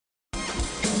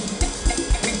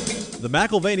The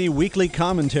McAlvany Weekly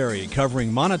Commentary,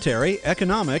 covering monetary,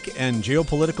 economic, and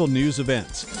geopolitical news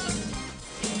events.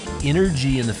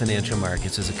 Energy in the financial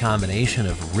markets is a combination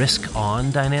of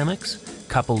risk-on dynamics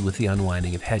coupled with the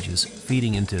unwinding of hedges,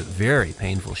 feeding into very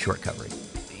painful short covering.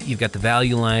 You've got the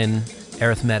value line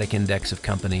arithmetic index of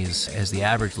companies as the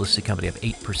average listed company of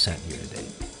 8% year to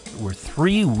date. We're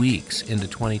 3 weeks into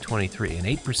 2023, and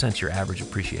 8% is your average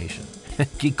appreciation.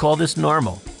 You call this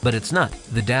normal, but it's not.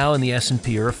 The Dow and the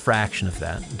S&P are a fraction of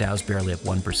that. Dow's barely up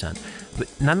 1%. But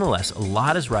nonetheless, a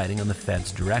lot is riding on the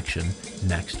Fed's direction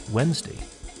next Wednesday.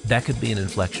 That could be an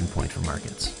inflection point for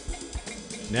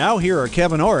markets. Now here are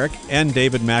Kevin Orrick and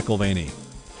David McAlvany.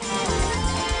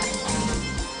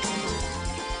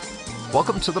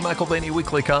 Welcome to the McAlvany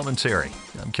Weekly Commentary.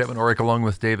 I'm Kevin Orrick along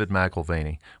with David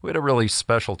McAlvany. We had a really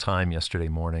special time yesterday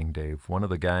morning, Dave. One of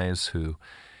the guys who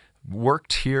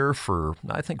worked here for,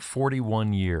 I think,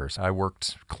 41 years. I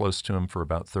worked close to him for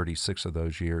about 36 of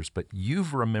those years, but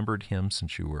you've remembered him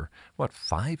since you were,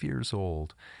 5 years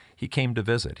old. He came to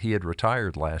visit. He had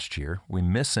retired last year. We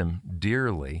miss him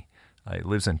dearly. He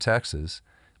lives in Texas,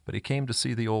 but he came to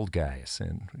see the old guys.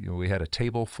 And we had a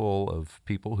table full of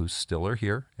people who still are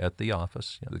here at the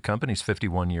office. The company's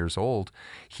 51 years old.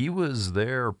 He was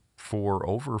there for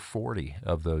over 40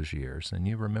 of those years, and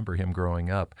you remember him growing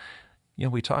up.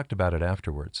 We talked about it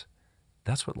afterwards.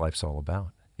 That's what life's all about,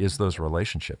 is those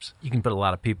relationships. You can put a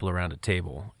lot of people around a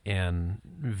table, and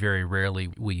very rarely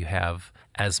will you have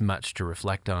as much to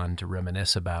reflect on, to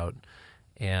reminisce about,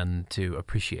 and to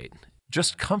appreciate.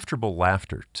 Just comfortable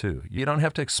laughter, too. You don't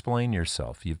have to explain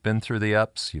yourself. You've been through the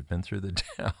ups, you've been through the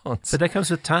downs. But that comes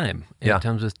with time. Yeah. It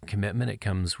comes with commitment. It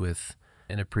comes with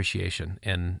an appreciation,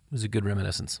 and it was a good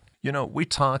reminiscence. We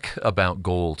talk about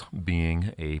gold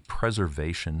being a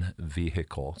preservation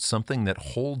vehicle, something that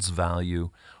holds value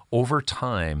over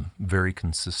time very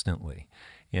consistently.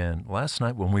 And last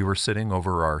night when we were sitting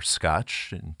over our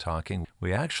scotch and talking,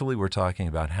 we actually were talking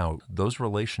about how those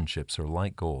relationships are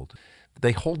like gold.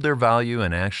 They hold their value,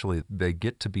 and actually they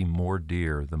get to be more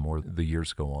dear the more the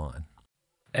years go on.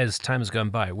 As time has gone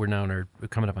by, we're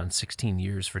coming up on 16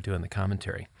 years for doing the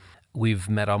commentary. We've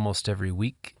met almost every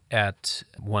week at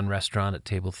one restaurant at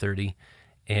Table 30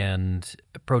 and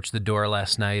approached the door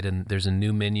last night, and there's a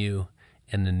new menu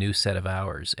and a new set of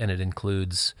hours, and it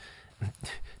includes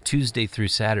Tuesday through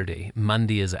Saturday.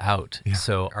 Monday is out. Yeah.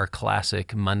 So our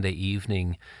classic Monday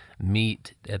evening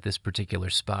meet at this particular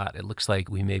spot, it looks like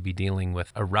we may be dealing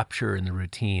with a rupture in the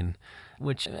routine,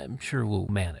 which I'm sure we'll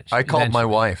manage. I called my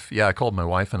wife. Yeah, I called my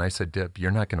wife and I said, Deb,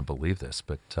 you're not going to believe this,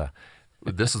 but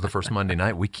this is the first Monday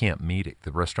night we can't meet at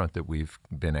the restaurant that we've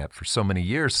been at for so many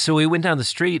years. So we went down the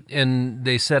street and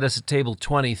they set us at table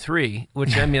 23,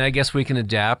 which I guess we can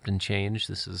adapt and change.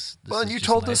 Well, and you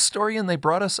told this story and they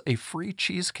brought us a free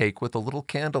cheesecake with a little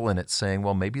candle in it saying,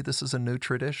 well, maybe this is a new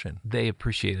tradition. They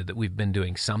appreciated that we've been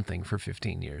doing something for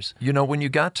 15 years. When you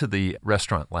got to the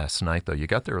restaurant last night, though, you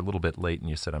got there a little bit late and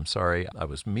you said, I'm sorry, I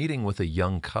was meeting with a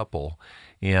young couple,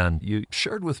 and you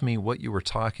shared with me what you were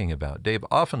talking about. Dave,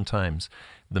 oftentimes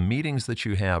the meetings that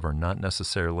you have are not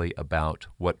necessarily about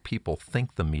what people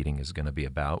think the meeting is going to be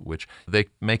about, which they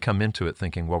may come into it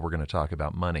thinking, well, we're going to talk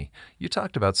about money. You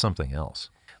talked about something else.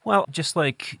 Well, just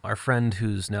like our friend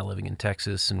who's now living in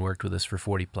Texas and worked with us for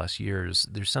 40 plus years,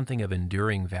 there's something of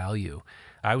enduring value.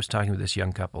 I was talking with this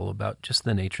young couple about just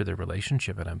the nature of their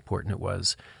relationship and how important it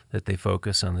was that they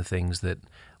focus on the things that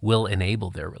will enable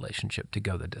their relationship to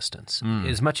go the distance.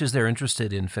 As much as they're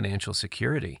interested in financial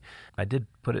security, I did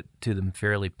put it to them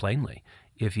fairly plainly.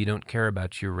 If you don't care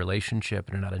about your relationship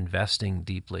and are not investing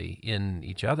deeply in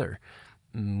each other,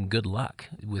 good luck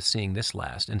with seeing this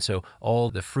last. And so all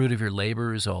the fruit of your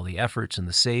labors, all the efforts and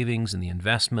the savings and the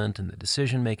investment and the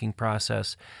decision-making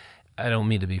process, I don't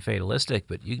mean to be fatalistic,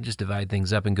 but you can just divide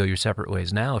things up and go your separate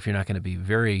ways now if you're not going to be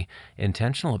very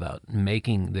intentional about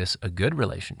making this a good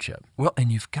relationship. Well, and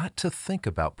you've got to think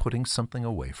about putting something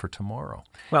away for tomorrow.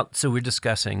 Well, so we're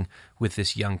discussing with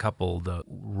this young couple the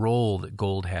role that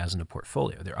gold has in a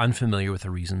portfolio. They're unfamiliar with the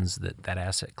reasons that that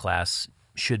asset class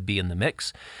should be in the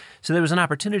mix. So there was an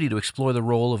opportunity to explore the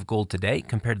role of gold today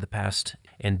compared to the past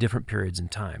and different periods in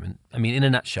time. And in a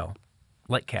nutshell,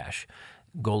 like cash,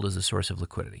 gold is a source of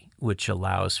liquidity, which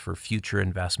allows for future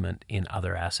investment in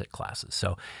other asset classes.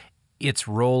 So its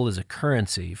role as a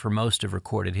currency for most of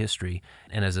recorded history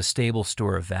and as a stable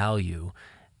store of value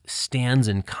stands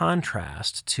in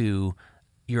contrast to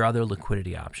your other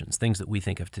liquidity options, things that we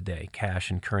think of today, cash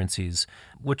and currencies,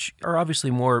 which are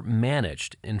obviously more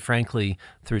managed and frankly,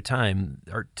 through time,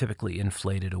 are typically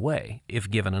inflated away if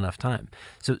given enough time.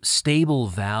 So stable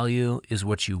value is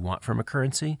what you want from a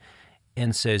currency.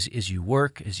 And says, as you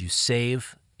work, as you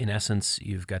save, In essence,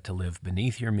 you've got to live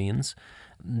beneath your means.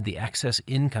 The excess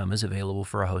income is available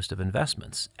for a host of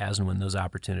investments, as and when those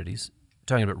opportunities,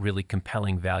 talking about really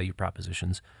compelling value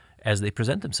propositions, as they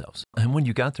present themselves. And when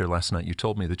you got there last night, you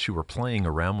told me that you were playing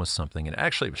around with something, and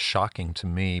actually it was shocking to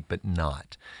me, but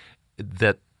not,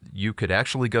 that you could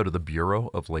actually go to the Bureau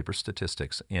of Labor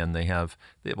Statistics, and they have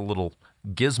a little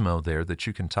gizmo there that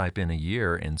you can type in a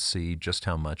year and see just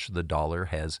how much the dollar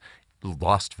has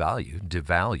lost value,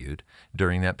 devalued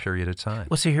during that period of time.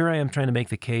 Well, see, here I am trying to make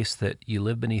the case that you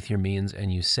live beneath your means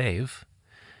and you save,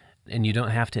 and you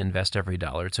don't have to invest every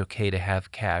dollar. It's okay to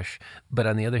have cash. But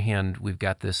on the other hand, we've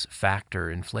got this factor,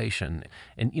 inflation.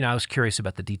 And, I was curious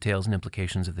about the details and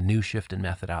implications of the new shift in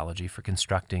methodology for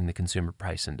constructing the Consumer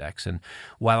Price Index. And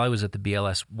while I was at the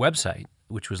BLS website,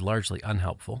 which was largely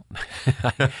unhelpful,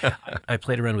 I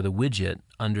played around with a widget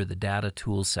under the data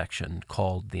tools section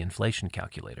called the inflation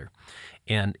calculator.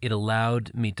 And it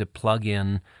allowed me to plug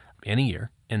in any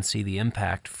year and see the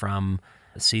impact from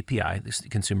CPI, the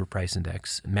Consumer Price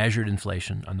Index, measured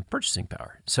inflation on the purchasing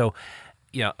power. So,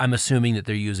 I'm assuming that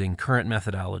they're using current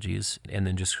methodologies and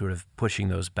then just sort of pushing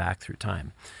those back through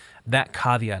time. That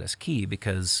caveat is key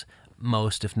because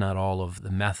most, if not all, of the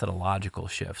methodological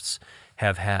shifts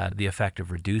have had the effect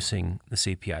of reducing the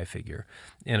CPI figure.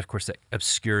 And of course, that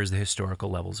obscures the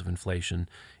historical levels of inflation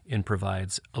and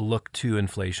provides a look to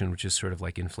inflation, which is sort of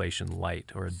like inflation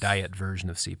light or a diet version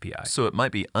of CPI. So it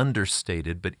might be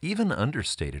understated, but even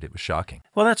understated, it was shocking.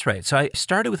 Well, that's right. So I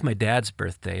started with my dad's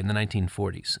birthday in the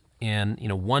 1940s. And,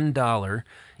 $1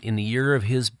 in the year of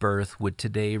his birth would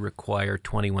today require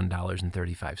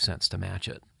 $21.35 to match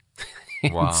it.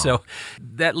 Wow. So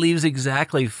that leaves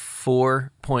exactly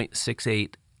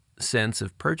 4.68 cents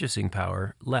of purchasing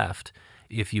power left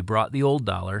if you brought the old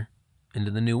dollar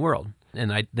into the new world.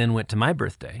 And I then went to my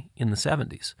birthday in the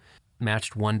 70s,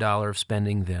 matched $1 of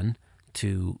spending then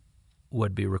to what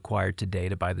would be required today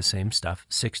to buy the same stuff,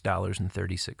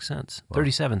 $6.36. Wow.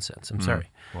 37 cents, I'm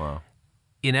sorry. Wow.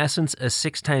 In essence, a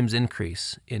 6 times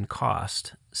increase in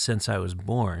cost since I was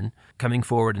born, coming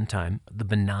forward in time, the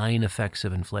benign effects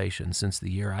of inflation since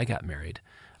the year I got married,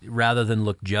 rather than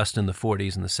look just in the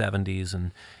 40s and the 70s,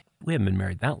 and we haven't been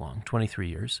married that long, 23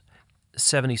 years,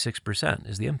 76%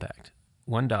 is the impact.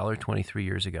 $1 23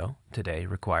 years ago today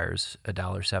requires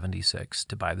 $1.76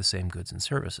 to buy the same goods and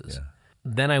services. Yeah.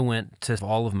 Then I went to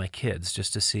all of my kids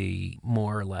just to see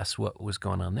more or less what was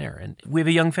going on there. And we have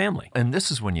a young family. And this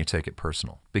is when you take it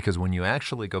personal, because when you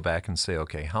actually go back and say,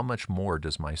 okay, how much more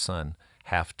does my son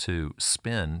have to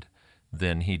spend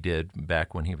than he did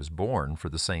back when he was born for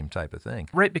the same type of thing?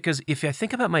 Right, because if I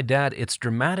think about my dad, it's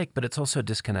dramatic, but it's also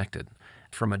disconnected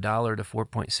from $1 to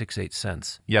 4.68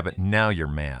 cents. Yeah, but now you're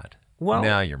mad. Well,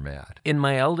 now you're mad. In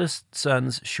my eldest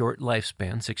son's short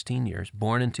lifespan, 16 years,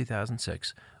 born in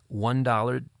 2006,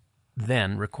 $1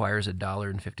 then requires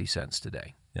 $1.50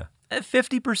 today. Yeah.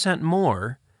 50%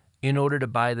 more in order to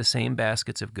buy the same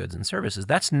baskets of goods and services.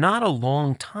 That's not a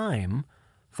long time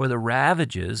for the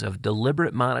ravages of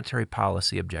deliberate monetary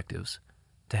policy objectives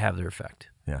to have their effect.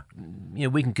 Yeah.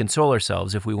 We can console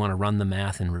ourselves if we want to run the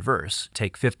math in reverse.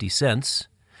 Take 50 cents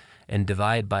and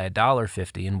divide by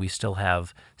 $1.50, and we still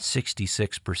have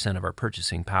 66% of our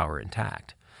purchasing power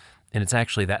intact. And it's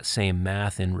actually that same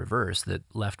math in reverse that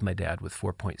left my dad with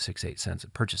 4.68 cents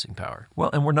of purchasing power. Well,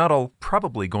 and we're not all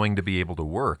probably going to be able to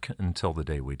work until the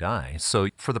day we die. So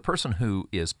for the person who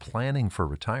is planning for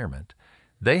retirement,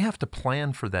 they have to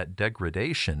plan for that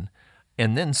degradation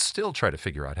and then still try to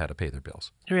figure out how to pay their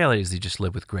bills. The reality is they just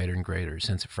live with greater and greater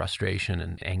sense of frustration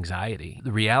and anxiety.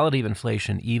 The reality of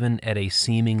inflation, even at a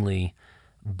seemingly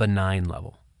benign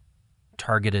level,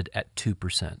 targeted at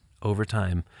 2% over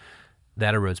time,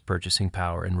 that erodes purchasing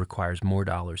power and requires more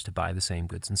dollars to buy the same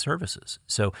goods and services.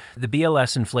 So the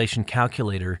BLS inflation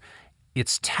calculator,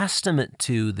 it's testament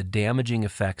to the damaging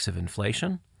effects of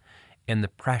inflation and the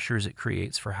pressures it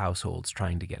creates for households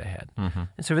trying to get ahead. Mm-hmm.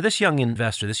 And so for this young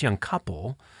investor, this young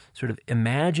couple, sort of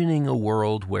imagining a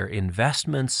world where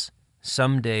investments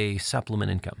someday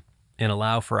supplement income and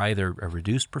allow for either a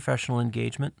reduced professional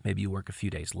engagement, maybe you work a few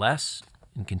days less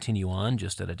and continue on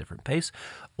just at a different pace,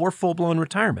 or full-blown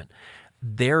retirement.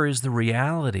 There is the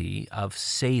reality of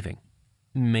saving,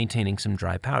 maintaining some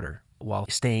dry powder while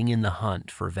staying in the hunt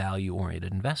for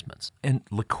value-oriented investments. And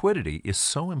liquidity is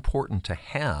so important to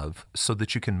have so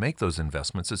that you can make those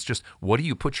investments. It's just, what do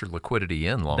you put your liquidity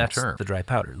in long term? That's the dry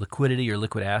powder. Liquidity or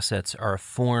liquid assets are a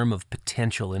form of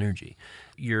potential energy.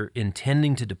 You're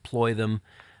intending to deploy them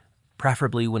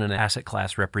preferably when an asset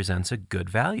class represents a good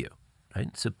value,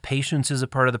 right? So patience is a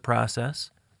part of the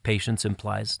process. Patience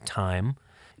implies time.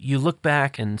 You look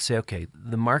back and say, okay,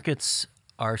 the markets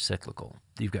are cyclical.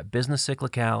 You've got business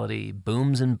cyclicality,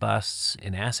 booms and busts,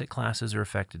 and asset classes are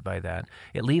affected by that.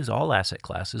 It leaves all asset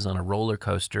classes on a roller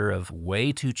coaster of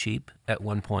way too cheap at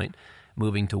one point,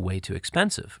 moving to way too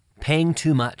expensive. Paying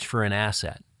too much for an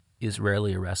asset is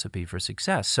rarely a recipe for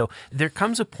success. So there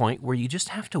comes a point where you just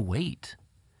have to wait.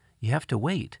 You have to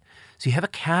wait. So you have a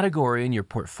category in your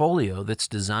portfolio that's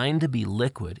designed to be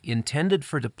liquid, intended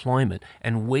for deployment,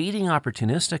 and waiting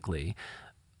opportunistically.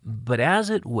 But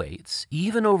as it waits,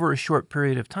 even over a short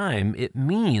period of time, it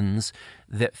means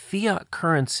that fiat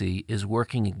currency is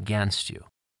working against you.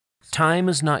 Time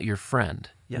is not your friend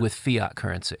with fiat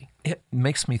currency. It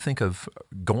makes me think of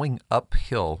going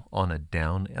uphill on a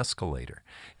down escalator.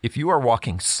 If you are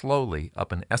walking slowly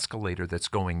up an escalator that's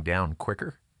going down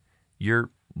quicker,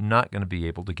 you're not going to be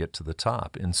able to get to the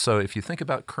top. And so if you think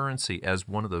about currency as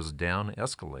one of those down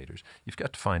escalators, you've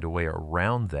got to find a way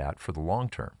around that for the long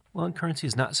term. Well, and currency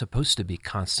is not supposed to be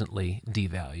constantly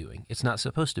devaluing. It's not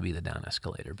supposed to be the down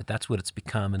escalator, but that's what it's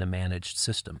become in a managed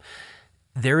system.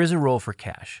 There is a role for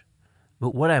cash,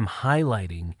 but what I'm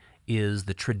highlighting is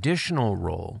the traditional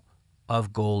role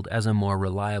of gold as a more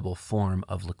reliable form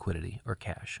of liquidity or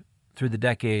cash through the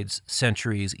decades,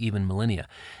 centuries, even millennia.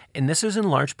 And this is in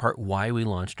large part why we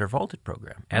launched our Vaulted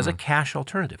program, as a cash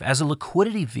alternative, as a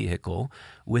liquidity vehicle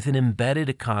with an embedded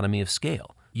economy of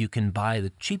scale. You can buy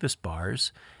the cheapest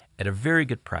bars at a very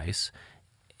good price.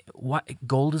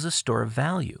 Gold is a store of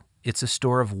value. It's a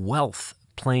store of wealth,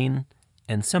 plain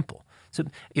and simple. So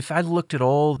if I looked at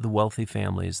all the wealthy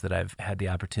families that I've had the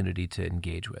opportunity to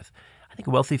engage with, I think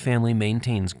a wealthy family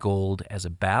maintains gold as a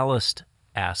ballast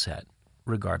asset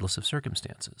regardless of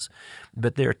circumstances.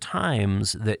 But there are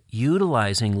times that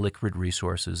utilizing liquid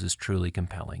resources is truly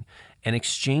compelling, and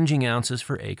exchanging ounces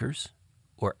for acres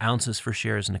or ounces for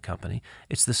shares in a company,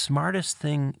 it's the smartest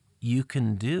thing you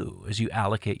can do as you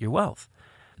allocate your wealth.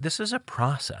 This is a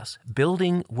process.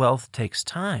 Building wealth takes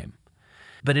time.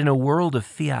 But in a world of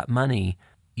fiat money,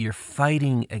 you're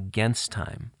fighting against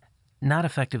time, not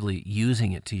effectively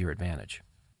using it to your advantage.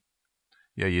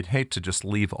 Yeah, you'd hate to just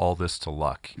leave all this to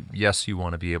luck. Yes, you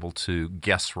want to be able to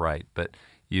guess right, but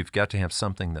you've got to have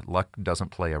something that luck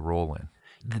doesn't play a role in.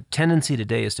 The tendency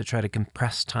today is to try to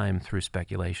compress time through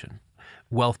speculation.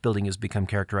 Wealth building has become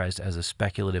characterized as a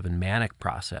speculative and manic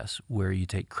process where you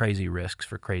take crazy risks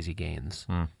for crazy gains.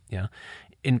 Yeah,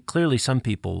 and clearly some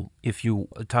people, if you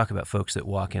talk about folks that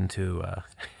walk into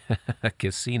a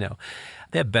casino,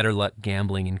 they have better luck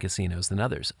gambling in casinos than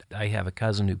others. I have a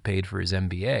cousin who paid for his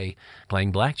MBA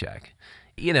playing blackjack.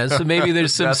 So maybe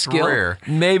there's some skill. Rare.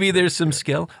 Maybe there's some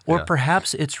skill. Or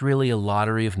perhaps it's really a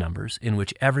lottery of numbers in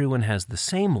which everyone has the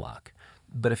same luck,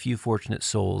 but a few fortunate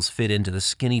souls fit into the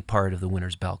skinny part of the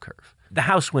winner's bell curve. The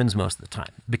house wins most of the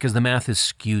time because the math is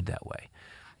skewed that way.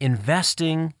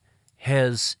 Investing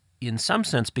has, in some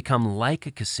sense, become like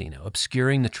a casino,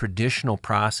 obscuring the traditional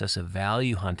process of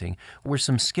value hunting where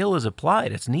some skill is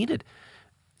applied. It's needed.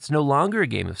 It's no longer a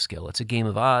game of skill. It's a game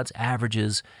of odds,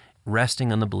 averages,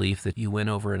 resting on the belief that you win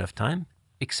over enough time.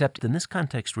 Except in this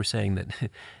context, we're saying that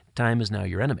time is now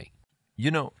your enemy.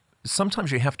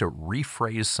 Sometimes you have to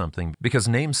rephrase something because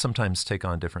names sometimes take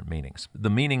on different meanings. The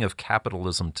meaning of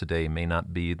capitalism today may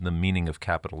not be the meaning of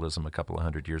capitalism a couple of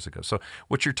hundred years ago. So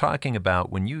what you're talking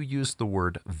about when you use the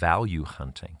word value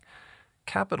hunting,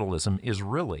 capitalism is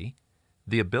really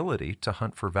the ability to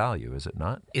hunt for value, is it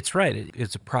not? It's right.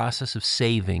 It's a process of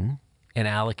saving and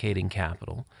allocating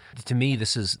capital. To me,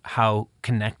 this is how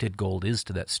connected gold is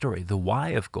to that story. The why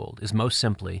of gold is most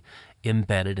simply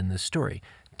embedded in this story.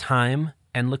 Time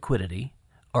and liquidity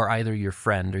are either your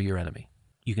friend or your enemy.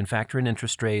 You can factor in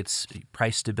interest rates.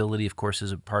 Price stability, of course,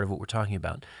 is a part of what we're talking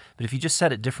about. But if you just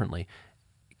said it differently,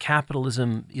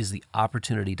 capitalism is the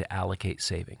opportunity to allocate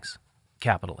savings,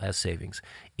 capital as savings,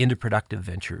 into productive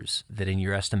ventures that in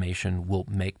your estimation will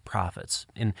make profits.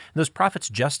 And those profits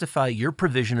justify your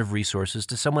provision of resources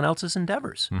to someone else's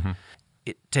endeavors.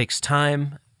 It takes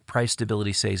time. Price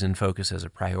stability stays in focus as a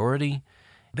priority.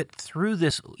 But through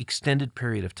this extended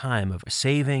period of time of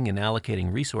saving and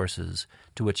allocating resources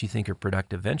to what you think are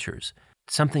productive ventures,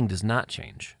 something does not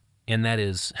change, and that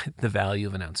is the value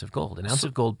of an ounce of gold. An ounce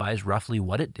of gold buys roughly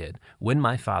what it did when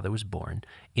my father was born,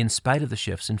 in spite of the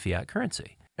shifts in fiat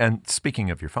currency. And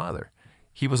speaking of your father,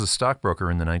 he was a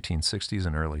stockbroker in the 1960s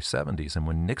and early 70s, and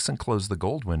when Nixon closed the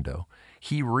gold window,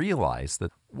 he realized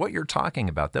that what you're talking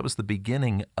about, that was the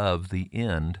beginning of the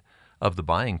end of the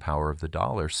buying power of the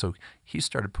dollar. So he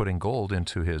started putting gold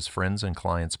into his friends' and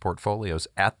clients' portfolios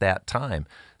at that time.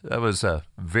 That was a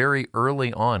very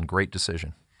early on great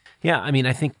decision. Yeah, I mean,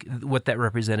 I think what that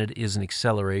represented is an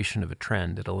acceleration of a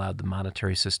trend. It allowed the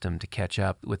monetary system to catch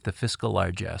up with the fiscal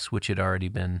largesse, which had already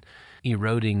been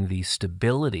eroding the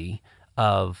stability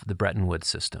of the Bretton Woods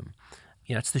system.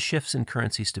 It's the shifts in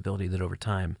currency stability that over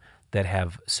time that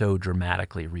have so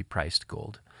dramatically repriced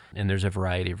gold. And there's a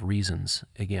variety of reasons,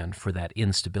 again, for that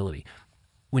instability.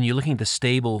 When you're looking at the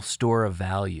stable store of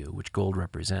value, which gold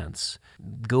represents,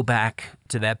 go back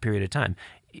to that period of time,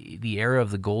 the era of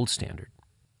the gold standard.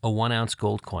 A 1-ounce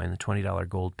gold coin, the $20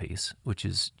 gold piece, which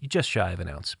is just shy of an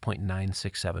ounce,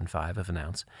 0.9675 of an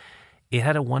ounce, it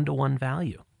had a 1-to-1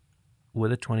 value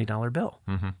with a $20 bill.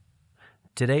 Mm-hmm.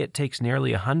 Today, it takes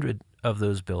nearly 100 of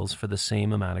those bills for the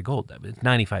same amount of gold. It's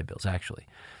 95 bills, actually.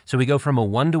 So we go from a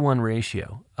 1-to-1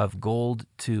 ratio of gold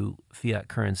to fiat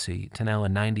currency to now a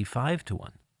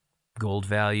 95-to-1. Gold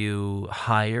value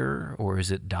higher, or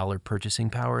is it dollar purchasing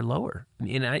power lower?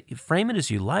 Frame it as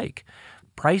you like.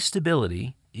 Price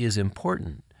stability is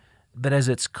important, but as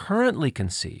it's currently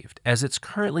conceived, as it's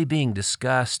currently being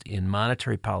discussed in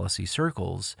monetary policy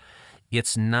circles,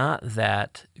 it's not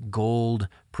that gold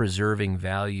preserving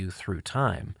value through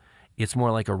time. It's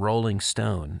more like a rolling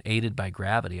stone aided by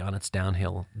gravity on its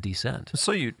downhill descent.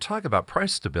 So you talk about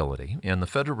price stability, and the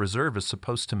Federal Reserve is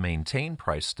supposed to maintain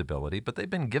price stability, but they've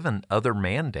been given other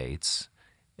mandates.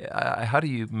 How do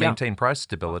you maintain price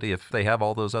stability if they have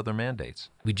all those other mandates?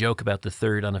 We joke about the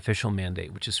third unofficial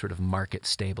mandate, which is sort of market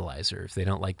stabilizer. If they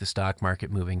don't like the stock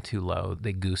market moving too low,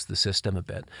 they goose the system a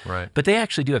bit. Right. But they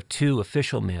actually do have two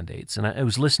official mandates. And I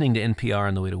was listening to NPR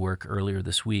on the way to work earlier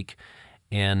this week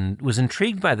and was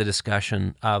intrigued by the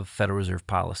discussion of Federal Reserve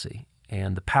policy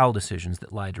and the Powell decisions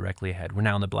that lie directly ahead. We're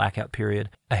now in the blackout period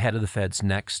ahead of the Fed's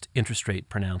next interest rate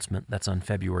pronouncement. That's on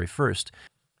February 1st.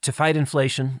 To fight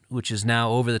inflation, which is now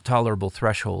over the tolerable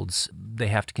thresholds, they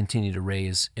have to continue to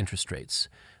raise interest rates.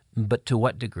 But to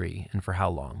what degree and for how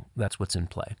long? That's what's in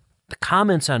play. The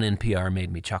comments on NPR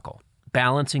made me chuckle.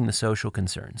 Balancing the social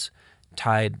concerns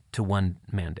tied to one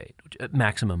mandate,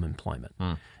 maximum employment.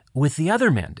 With the other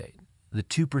mandate, the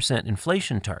 2%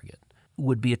 inflation target,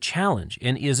 would be a challenge,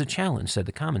 and is a challenge, said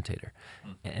the commentator.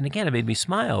 And again, it made me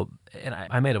smile, and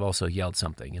I might have also yelled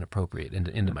something inappropriate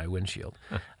into my windshield.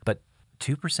 But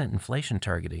 2% inflation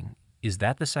targeting, is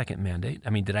that the second mandate?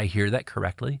 I mean, did I hear that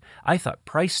correctly? I thought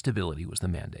price stability was the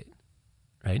mandate,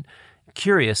 right?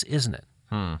 Curious, isn't it?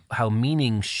 How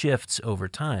meaning shifts over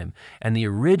time. And the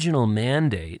original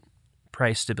mandate,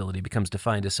 price stability, becomes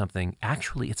defined as something,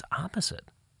 actually, it's opposite.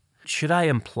 Should I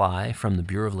imply from the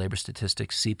Bureau of Labor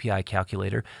Statistics CPI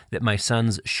calculator that my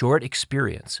son's short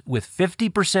experience with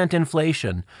 50%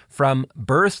 inflation from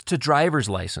birth to driver's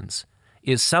license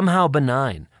is somehow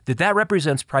benign, that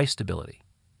represents price stability?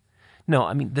 No,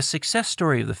 I mean, the success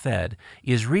story of the Fed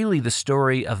is really the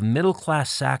story of middle-class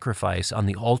sacrifice on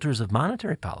the altars of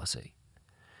monetary policy.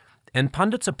 And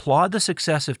pundits applaud the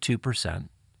success of 2%,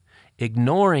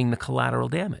 ignoring the collateral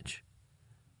damage.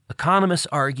 Economists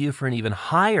argue for an even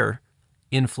higher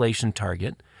inflation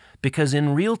target because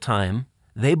in real time,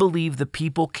 they believe the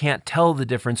people can't tell the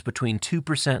difference between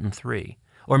 2% and 3%,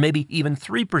 or maybe even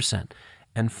 3%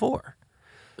 and 4%.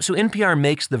 So NPR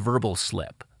makes the verbal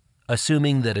slip,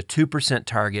 assuming that a 2%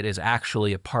 target is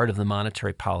actually a part of the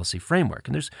monetary policy framework.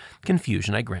 And there's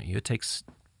confusion, I grant you. It takes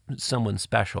someone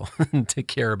special to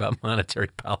care about monetary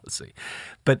policy.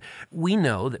 But we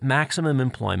know that maximum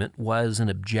employment was an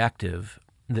objective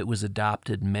that was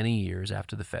adopted many years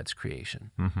after the Fed's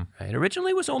creation. Right?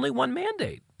 Originally, it was only one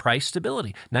mandate, price stability.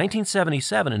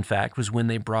 1977, in fact, was when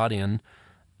they brought in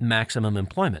maximum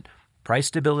employment. Price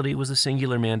stability was a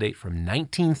singular mandate from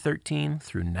 1913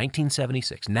 through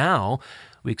 1976. Now,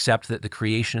 we accept that the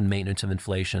creation and maintenance of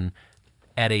inflation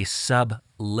at a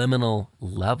subliminal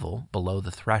level, below the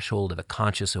threshold of a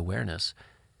conscious awareness,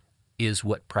 is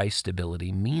what price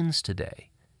stability means today.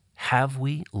 Have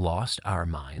we lost our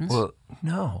minds? Well,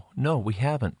 no, we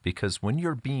haven't, because when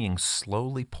you're being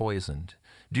slowly poisoned,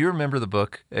 do you remember the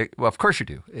book? Well, of course you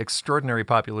do. Extraordinary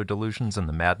Popular Delusions and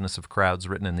the Madness of Crowds,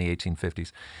 written in the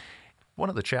 1850s. One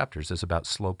of the chapters is about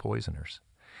slow poisoners.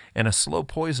 And a slow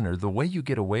poisoner, the way you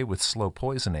get away with slow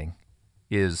poisoning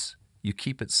is you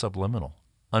keep it subliminal,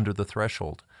 under the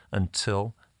threshold,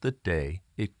 until the day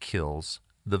it kills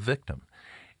the victim.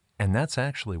 And that's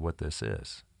actually what this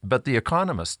is. But the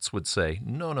economists would say,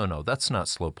 no, that's not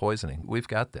slow poisoning. We've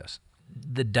got this.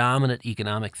 The dominant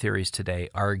economic theories today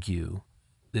argue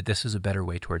that this is a better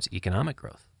way towards economic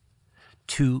growth.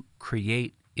 To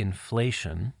create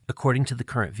inflation, according to the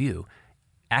current view,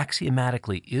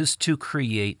 axiomatically is to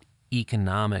create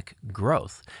economic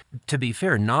growth. To be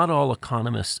fair, not all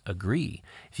economists agree.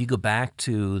 If you go back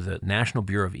to the National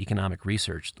Bureau of Economic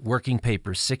Research, working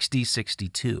paper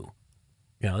 6062,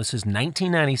 this is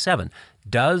 1997.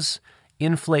 Does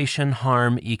inflation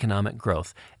harm economic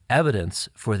growth? Evidence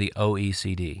for the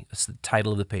OECD. That's the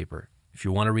title of the paper. If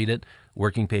you want to read it,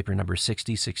 working paper number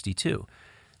 6062.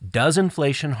 Does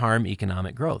inflation harm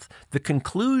economic growth? The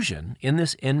conclusion in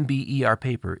this NBER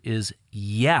paper is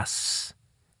yes.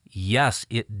 Yes,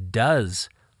 it does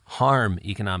harm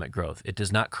economic growth. It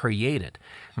does not create it.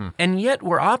 And yet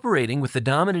we're operating with the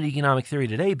dominant economic theory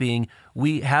today being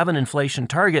we have an inflation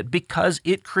target because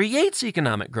it creates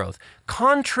economic growth.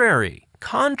 Contrary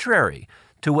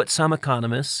to what some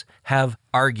economists have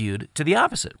argued to the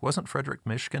opposite. Wasn't Frederick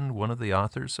Mishkin one of the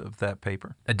authors of that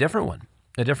paper? A different one.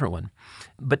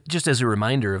 But just as a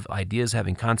reminder of ideas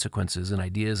having consequences and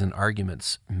ideas and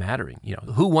arguments mattering,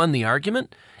 who won the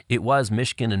argument? It was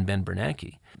Mishkin and Ben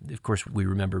Bernanke. Of course, we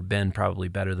remember Ben probably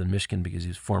better than Mishkin because he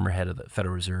was former head of the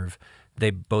Federal Reserve. They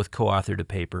both co-authored a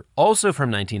paper, also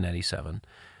from 1997.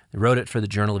 They wrote it for the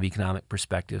Journal of Economic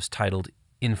Perspectives titled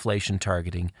Inflation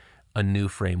Targeting, a New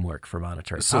Framework for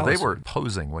Monetary Policy. So they were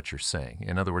opposing what you're saying.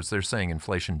 In other words, they're saying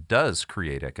inflation does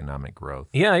create economic growth.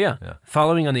 Yeah.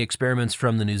 Following on the experiments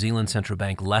from the New Zealand Central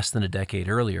Bank less than a decade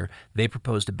earlier, they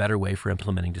proposed a better way for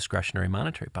implementing discretionary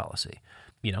monetary policy.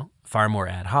 Far more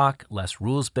ad hoc, less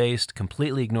rules-based,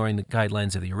 completely ignoring the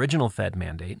guidelines of the original Fed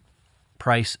mandate.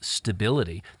 Price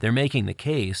stability. They're making the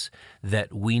case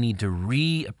that we need to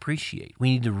reappreciate,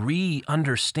 we need to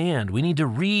re-understand, we need to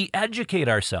re-educate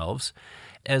ourselves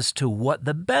as to what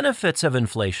the benefits of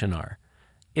inflation are.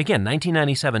 Again,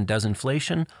 1997, does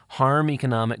inflation harm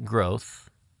economic growth?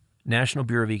 National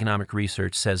Bureau of Economic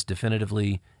Research says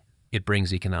definitively it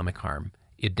brings economic harm.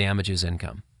 It damages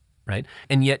income, right?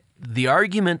 And yet the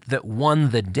argument that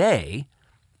won the day,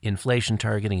 inflation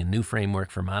targeting a new framework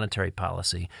for monetary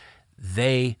policy,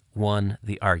 they won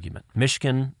the argument.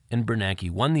 Mishkin and Bernanke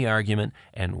won the argument,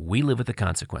 and we live with the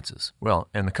consequences. Well,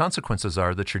 and the consequences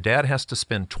are that your dad has to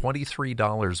spend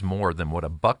 $23 more than what a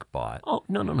buck bought. Oh,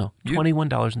 no.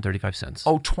 $21.35.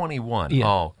 Oh, 21. Yeah.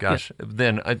 Oh, gosh. Yeah.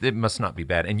 Then it must not be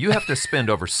bad. And you have to spend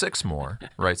over 6 more,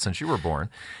 right, since you were born.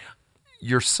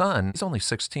 Your son is only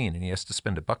 16, and he has to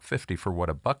spend $1.50 for what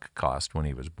a buck cost when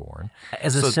he was born.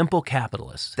 As a simple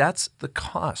capitalist. That's the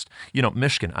cost.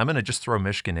 Mishkin, I'm going to just throw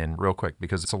Mishkin in real quick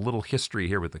because it's a little history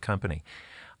here with the company.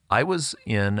 I was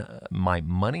in my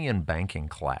money and banking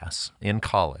class in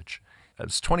college. I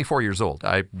was 24 years old.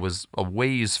 I was a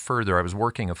ways further. I was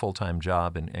working a full-time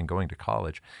job and going to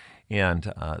college.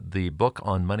 And the book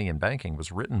on money and banking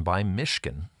was written by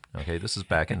Mishkin. Okay, this is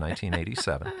back in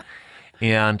 1987.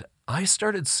 And I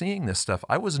started seeing this stuff.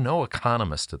 I was no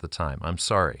economist at the time. I'm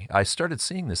sorry. I started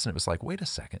seeing this and it was like, wait a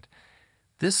second.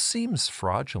 This seems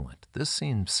fraudulent. This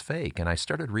seems fake. And I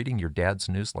started reading your dad's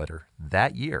newsletter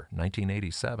that year,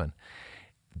 1987.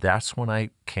 That's when I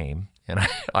came and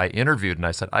I interviewed and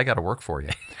I said, I got to work for you.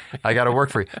 I got to work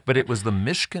for you. But it was the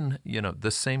Mishkin,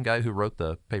 the same guy who wrote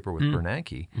the paper with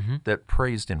Bernanke that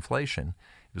praised inflation.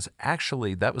 It was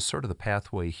actually, that was sort of the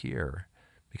pathway here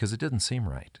because it didn't seem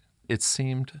right. It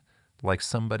seemed like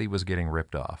somebody was getting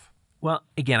ripped off. Well,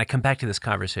 again, I come back to this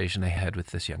conversation I had with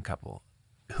this young couple.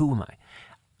 Who am I?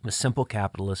 I'm a simple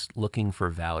capitalist looking for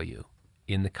value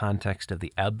in the context of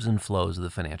the ebbs and flows of the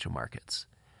financial markets.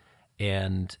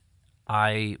 And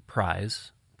I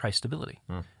prize price stability.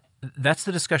 That's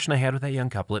the discussion I had with that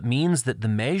young couple. It means that the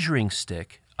measuring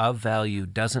stick of value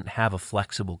doesn't have a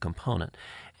flexible component.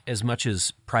 As much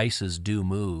as prices do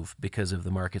move because of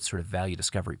the market's sort of value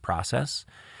discovery process,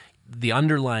 the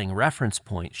underlying reference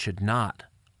point should not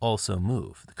also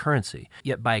move, the currency.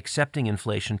 Yet by accepting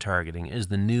inflation targeting as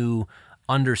the new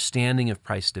understanding of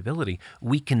price stability,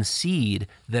 we concede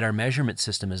that our measurement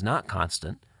system is not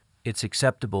constant. It's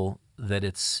acceptable that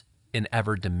it's an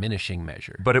ever-diminishing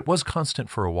measure. But it was constant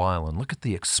for a while, and look at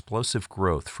the explosive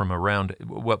growth from around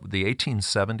the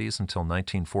 1870s until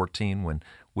 1914 when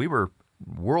we were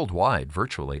worldwide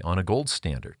virtually on a gold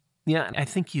standard. Yeah, I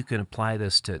think you can apply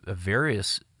this to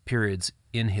various periods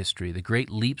in history. The great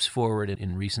leaps forward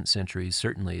in recent centuries,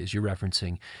 certainly, as you're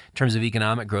referencing, in terms of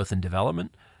economic growth and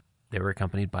development, they were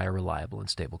accompanied by a reliable and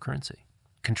stable currency.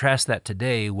 Contrast that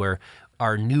today, where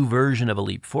our new version of a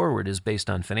leap forward is based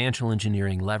on financial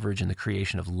engineering, leverage, and the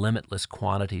creation of limitless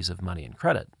quantities of money and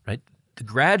credit, right? The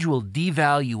gradual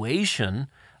devaluation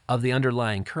of the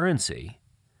underlying currency,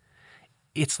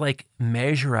 it's like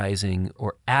measurizing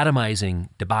or atomizing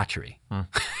debauchery.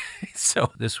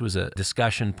 So this was a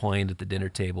discussion point at the dinner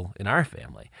table in our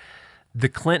family. The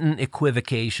Clinton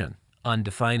equivocation on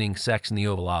defining sex in the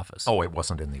Oval Office. Oh, it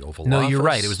wasn't in the Oval Office? No, you're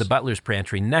right. It was the butler's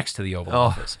pantry next to the Oval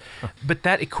Office. But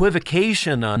that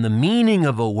equivocation on the meaning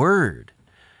of a word,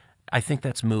 I think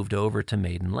that's moved over to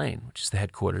Maiden Lane, which is the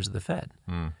headquarters of the Fed,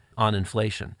 on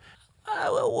inflation.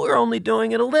 We're only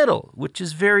doing it a little, which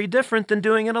is very different than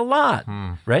doing it a lot,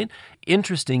 right?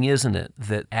 Interesting, isn't it,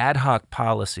 that ad hoc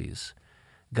policies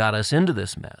got us into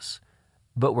this mess,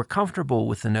 but we're comfortable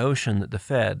with the notion that the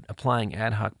Fed applying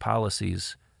ad hoc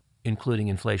policies, including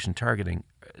inflation targeting,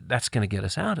 that's going to get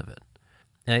us out of it.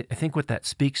 And I think what that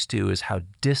speaks to is how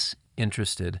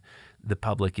disinterested the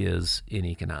public is in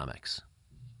economics.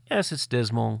 Yes, it's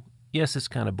dismal. Yes, it's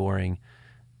kind of boring.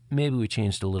 Maybe we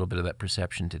changed a little bit of that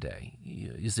perception today.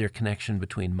 Is there a connection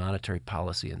between monetary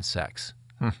policy and sex?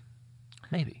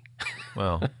 Maybe.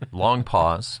 Well, long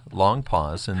pause,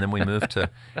 and then we move to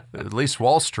at least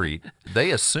Wall Street.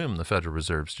 They assume the Federal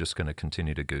Reserve's just going to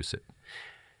continue to goose it.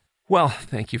 Well,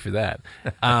 thank you for that.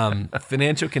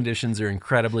 Financial conditions are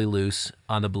incredibly loose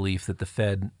on the belief that the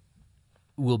Fed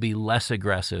will be less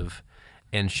aggressive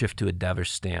and shift to a dovish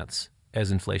stance as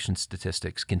inflation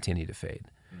statistics continue to fade.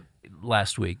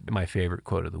 Last week, my favorite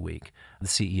quote of the week, the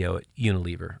CEO at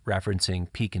Unilever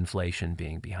referencing peak inflation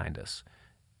being behind us,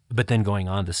 but then going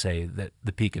on to say that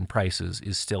the peak in prices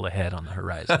is still ahead on the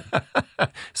horizon.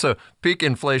 So peak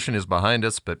inflation is behind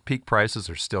us, but peak prices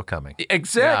are still coming.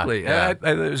 Exactly. Yeah.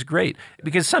 It was great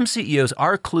because some CEOs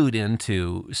are clued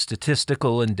into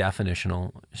statistical and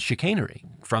definitional chicanery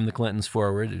from the Clintons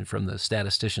forward and from the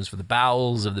statisticians for the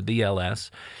bowels of the BLS.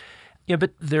 Yeah,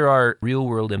 but there are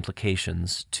real-world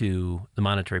implications to the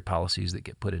monetary policies that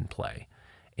get put in play.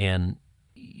 And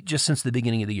just since the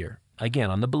beginning of the year,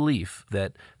 again, on the belief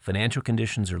that financial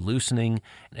conditions are loosening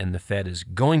and the Fed is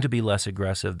going to be less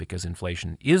aggressive because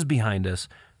inflation is behind us,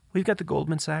 we've got the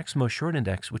Goldman Sachs Most Short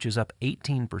Index, which is up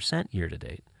 18% year to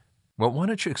date. Well, why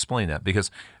don't you explain that? Because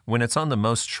when it's on the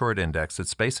Most Short Index,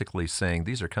 it's basically saying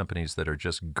these are companies that are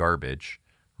just garbage,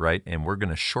 right? And we're going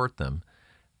to short them.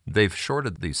 They've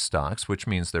shorted these stocks, which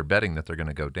means they're betting that they're going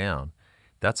to go down.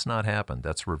 That's not happened.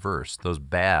 That's reversed. Those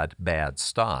bad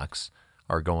stocks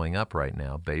are going up right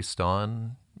now based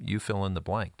on, you fill in the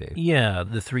blank, Dave. Yeah,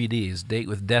 the 3Ds, date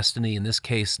with destiny, in this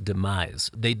case,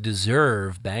 demise. They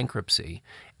deserve bankruptcy,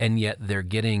 and yet they're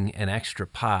getting an extra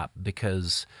pop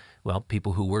because, well,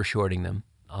 people who were shorting them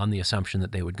on the assumption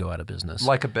that they would go out of business.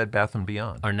 Like a Bed Bath &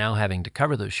 Beyond. Are now having to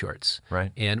cover those shorts.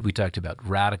 Right. And we talked about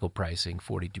radical pricing,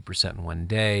 42% in one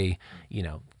day,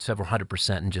 several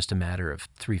 100% in just a matter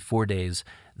of 3-4 days.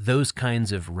 Those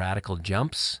kinds of radical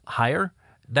jumps higher,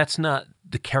 that's not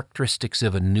the characteristics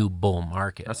of a new bull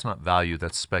market. That's not value,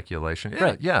 that's speculation.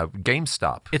 Right. Yeah,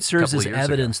 GameStop. It serves as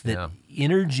evidence that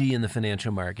energy in the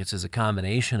financial markets is a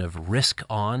combination of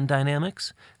risk-on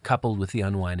dynamics coupled with the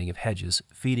unwinding of hedges,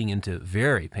 feeding into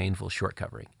very painful short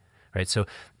covering. Right? So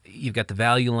you've got the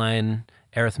value line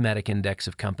arithmetic index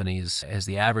of companies as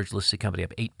the average listed company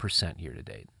up 8% year to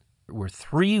date. We're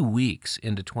 3 weeks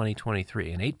into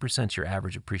 2023, and 8% is your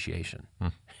average appreciation.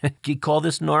 You call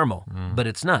this normal, but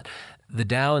it's not. The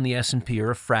Dow and the S&P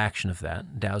are a fraction of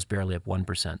that. Dow's barely up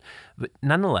 1%. But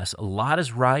nonetheless, a lot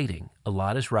is riding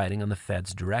on the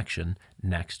Fed's direction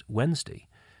next Wednesday.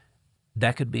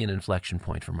 That could be an inflection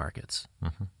point for markets.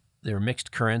 There are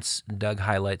mixed currents. Doug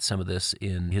highlights some of this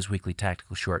in his weekly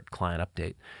Tactical Short client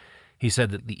update. He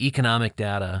said that the economic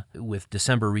data, with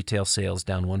December retail sales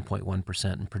down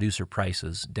 1.1% and producer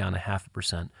prices down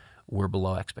 0.5%, were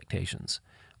below expectations.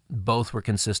 Both were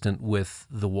consistent with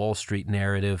the Wall Street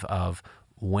narrative of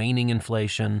waning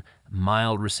inflation,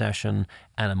 mild recession,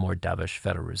 and a more dovish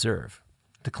Federal Reserve.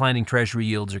 Declining Treasury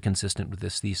yields are consistent with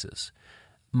this thesis.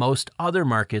 Most other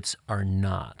markets are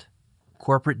not.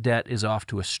 Corporate debt is off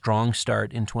to a strong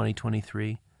start in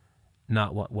 2023.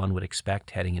 Not what one would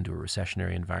expect heading into a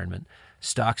recessionary environment.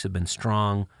 Stocks have been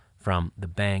strong from the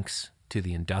banks to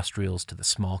the industrials to the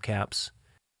small caps.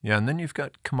 Yeah, and then you've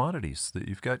got commodities.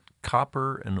 You've got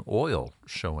copper and oil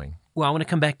showing. Well, I want to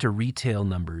come back to retail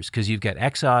numbers because you've got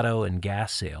ex-auto and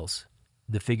gas sales.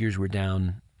 The figures were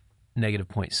down negative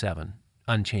 0.7,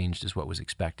 unchanged as what was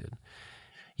expected.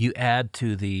 You add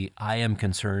to the I am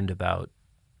concerned about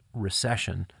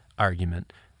recession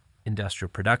argument. Industrial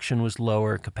production was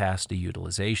lower. Capacity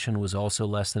utilization was also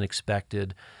less than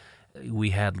expected.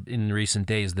 We had, in recent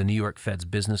days, the New York Fed's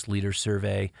Business Leaders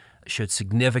Survey showed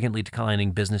significantly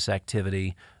declining business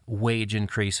activity, wage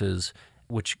increases,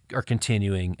 which are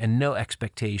continuing, and no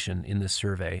expectation in this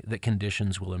survey that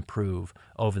conditions will improve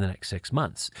over the next 6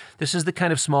 months. This is the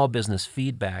kind of small business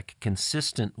feedback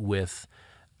consistent with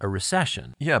a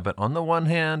recession. Yeah, but on the one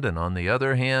hand and on the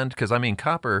other hand, because I mean,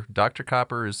 copper, Dr.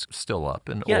 Copper is still up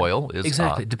and oil is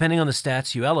exactly. up. Depending on the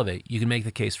stats you elevate, you can make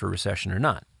the case for recession or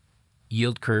not.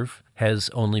 Yield curve has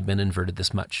only been inverted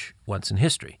this much once in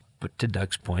history. But to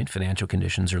Doug's point, financial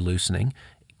conditions are loosening.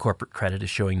 Corporate credit is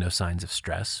showing no signs of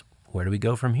stress. Where do we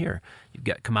go from here? You've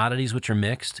got commodities which are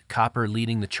mixed, copper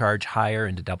leading the charge higher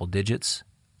into double digits,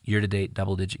 year-to-date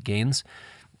double-digit gains.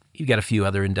 You've got a few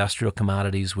other industrial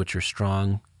commodities which are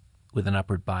strong with an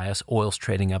upward bias. Oil's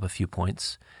trading up a few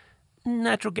points.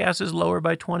 Natural gas is lower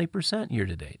by 20%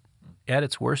 year-to-date. At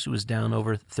its worst, it was down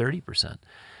over 30%.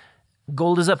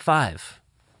 Gold is up 5%.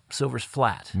 Silver's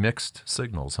flat. Mixed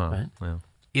signals, huh? Right? Yeah.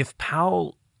 If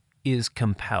Powell is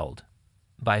compelled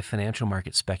by financial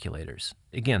market speculators,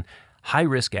 again,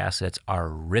 high-risk assets are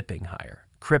ripping higher.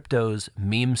 Cryptos,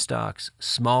 meme stocks,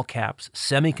 small caps,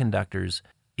 semiconductors.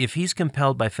 If he's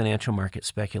compelled by financial market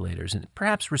speculators and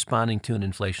perhaps responding to an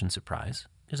inflation surprise,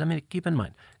 because, I mean, keep in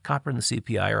mind, copper and the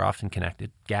CPI are often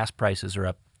connected. Gas prices are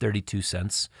up 32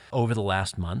 cents over the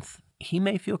last month. He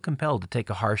may feel compelled to take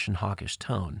a harsh and hawkish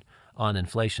tone on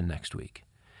inflation next week.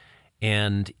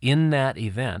 And in that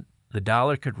event, the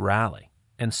dollar could rally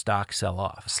and stocks sell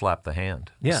off. Slap the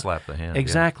hand. Yeah, Slap the hand.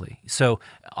 exactly. Yeah. So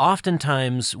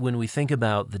oftentimes when we think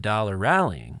about the dollar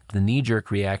rallying, the knee-jerk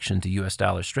reaction to U.S.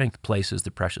 dollar strength places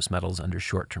the precious metals under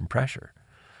short-term pressure.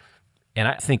 And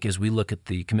I think as we look at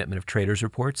the commitment of traders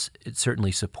reports, it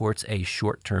certainly supports a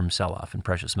short-term sell-off in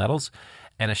precious metals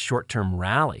and a short-term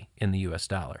rally in the U.S.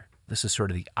 dollar. This is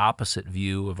sort of the opposite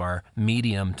view of our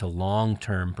medium to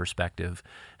long-term perspective,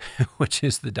 which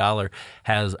is the dollar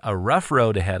has a rough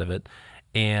road ahead of it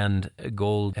and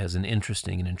gold has an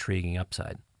interesting and intriguing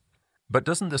upside. But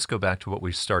doesn't this go back to what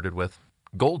we started with?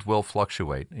 Gold will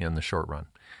fluctuate in the short run,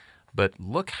 but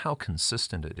look how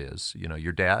consistent it is. You know,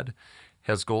 your dad,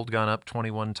 has gold gone up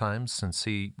 21 times since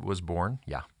he was born?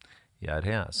 Yeah, it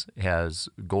has. Has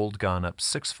gold gone up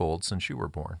sixfold since you were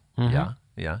born? Mm-hmm.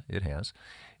 Yeah, it has.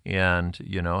 And,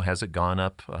 you know, has it gone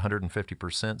up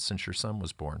 150% since your son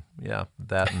was born? Yeah,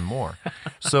 that and more.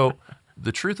 So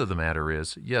the truth of the matter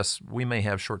is, yes, we may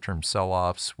have short-term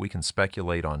sell-offs. We can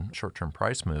speculate on short-term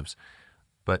price moves.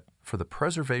 But for the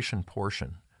preservation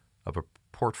portion of a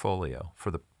portfolio,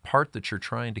 for the part that you're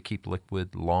trying to keep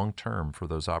liquid long-term for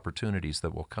those opportunities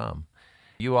that will come,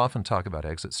 you often talk about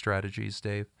exit strategies,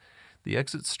 Dave. The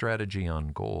exit strategy on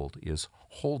gold is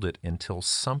hold it until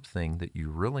something that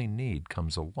you really need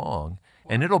comes along,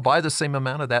 and it'll buy the same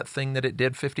amount of that thing that it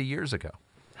did 50 years ago.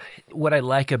 What I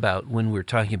like about when we're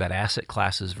talking about asset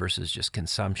classes versus just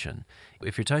consumption,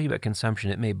 if you're talking about consumption,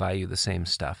 it may buy you the same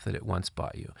stuff that it once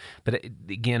bought you. But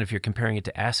again, if you're comparing it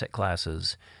to asset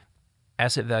classes,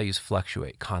 asset values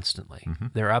fluctuate constantly. Mm-hmm.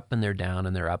 They're up and they're down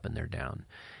and they're up and they're down.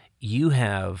 You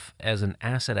have, as an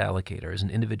asset allocator, as an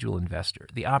individual investor,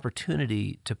 the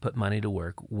opportunity to put money to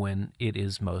work when it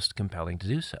is most compelling to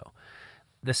do so.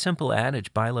 The simple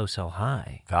adage, buy low, sell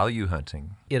high. Value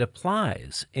hunting. It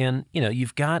applies. And, you know,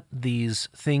 you've got these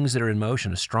things that are in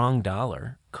motion. A strong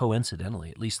dollar,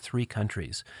 coincidentally, at least 3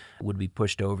 countries would be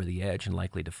pushed over the edge and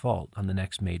likely default on the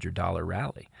next major dollar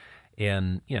rally.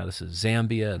 And, you know, this is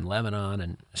Zambia and Lebanon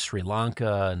and Sri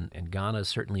Lanka and Ghana is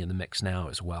certainly in the mix now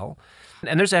as well.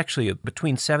 And there's actually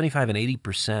between 75 and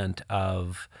 80%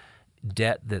 of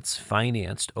debt that's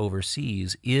financed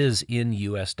overseas is in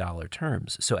U.S. dollar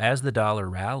terms. So as the dollar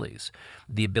rallies,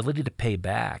 the ability to pay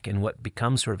back and what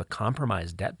becomes sort of a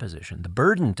compromised debt position, the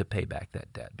burden to pay back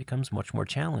that debt becomes much more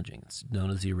challenging. It's known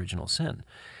as the original sin.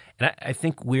 And I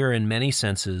think we're in many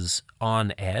senses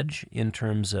on edge in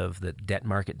terms of the debt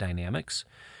market dynamics.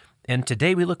 And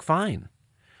today we look fine.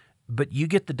 But you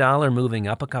get the dollar moving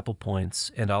up a couple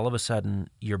points, and all of a sudden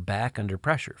you're back under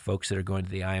pressure. Folks that are going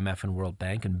to the IMF and World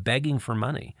Bank and begging for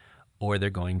money, or they're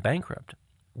going bankrupt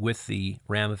with the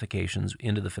ramifications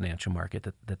into the financial market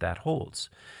that holds.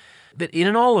 But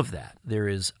in all of that, there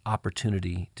is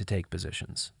opportunity to take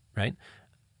positions, right?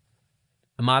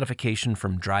 A modification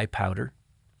from dry powder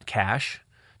cash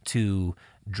to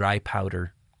dry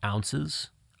powder ounces,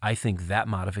 I think that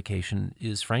modification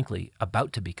is frankly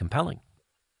about to be compelling.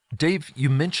 Dave, you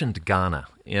mentioned Ghana,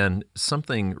 and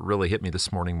something really hit me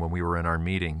this morning when we were in our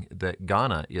meeting, that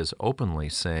Ghana is openly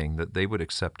saying that they would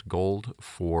accept gold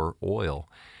for oil.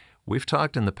 We've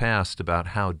talked in the past about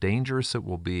how dangerous it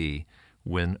will be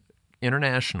when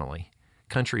internationally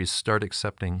countries start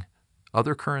accepting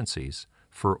other currencies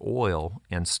for oil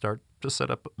and start to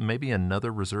set up maybe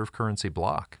another reserve currency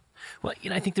block. Well,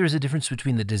 I think there's a difference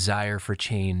between the desire for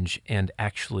change and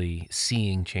actually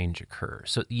seeing change occur.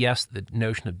 So yes, the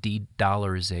notion of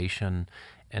de-dollarization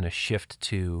and a shift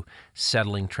to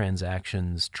settling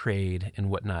transactions, trade, and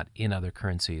whatnot in other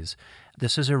currencies.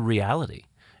 This is a reality,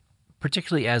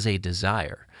 particularly as a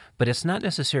desire, but it's not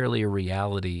necessarily a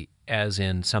reality as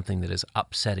in something that is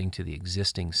upsetting to the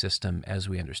existing system as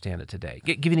we understand it today.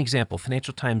 Give you an example.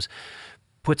 Financial Times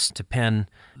puts to pen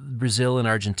Brazil and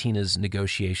Argentina's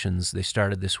negotiations. They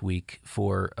started this week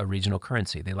for a regional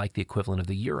currency. They like the equivalent of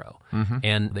the euro.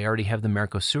 And they already have the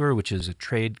Mercosur, which is a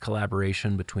trade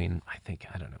collaboration between,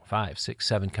 5, 6,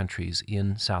 7 countries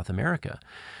in South America.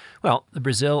 Well, the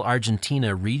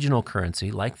Brazil-Argentina regional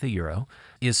currency, like the euro,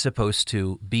 is supposed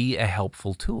to be a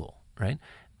helpful tool, right?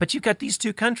 But you've got these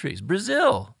two countries.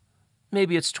 Brazil,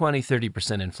 maybe it's 20,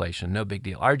 30% inflation, no big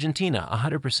deal. Argentina,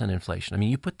 100% inflation. I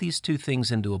mean, you put these two things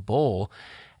into a bowl,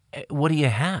 what do you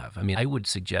have? I mean, I would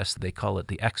suggest they call it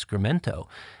the excremento,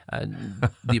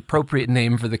 the appropriate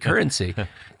name for the currency.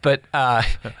 But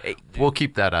we'll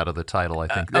keep that out of the title, I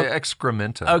think. The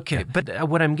excremento. Okay, but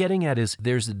what I'm getting at is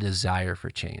there's a desire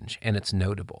for change, and it's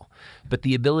notable. But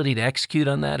the ability to execute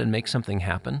on that and make something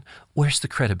happen, where's the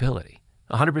credibility?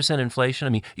 100% inflation? I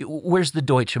mean, where's the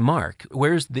Deutsche Mark?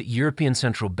 Where's the European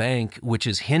Central Bank, which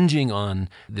is hinging on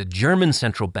the German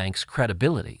Central Bank's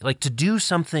credibility? Like, to do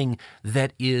something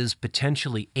that is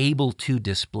potentially able to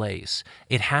displace,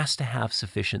 it has to have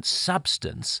sufficient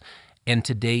substance. And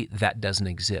to date, that doesn't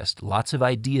exist. Lots of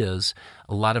ideas,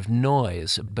 a lot of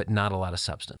noise, but not a lot of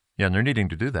substance. Yeah, and they're needing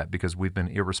to do that because we've been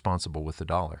irresponsible with the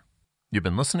dollar. You've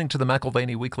been listening to the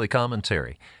McAlvany Weekly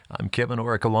Commentary. I'm Kevin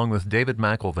Orrick along with David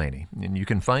McAlvany, and you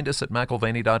can find us at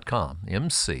McAlvany.com,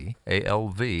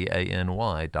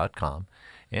 McAlvany.com,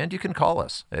 and you can call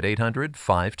us at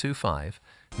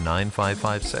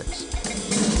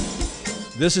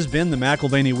 800-525-9556. This has been the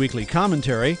McAlvany Weekly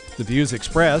Commentary. The views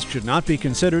expressed should not be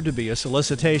considered to be a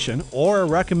solicitation or a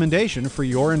recommendation for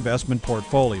your investment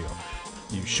portfolio.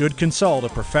 You should consult a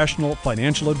professional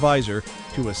financial advisor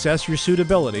to assess your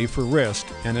suitability for risk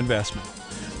and investment.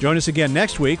 Join us again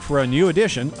next week for a new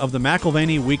edition of the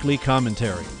McAlvany Weekly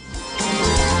Commentary.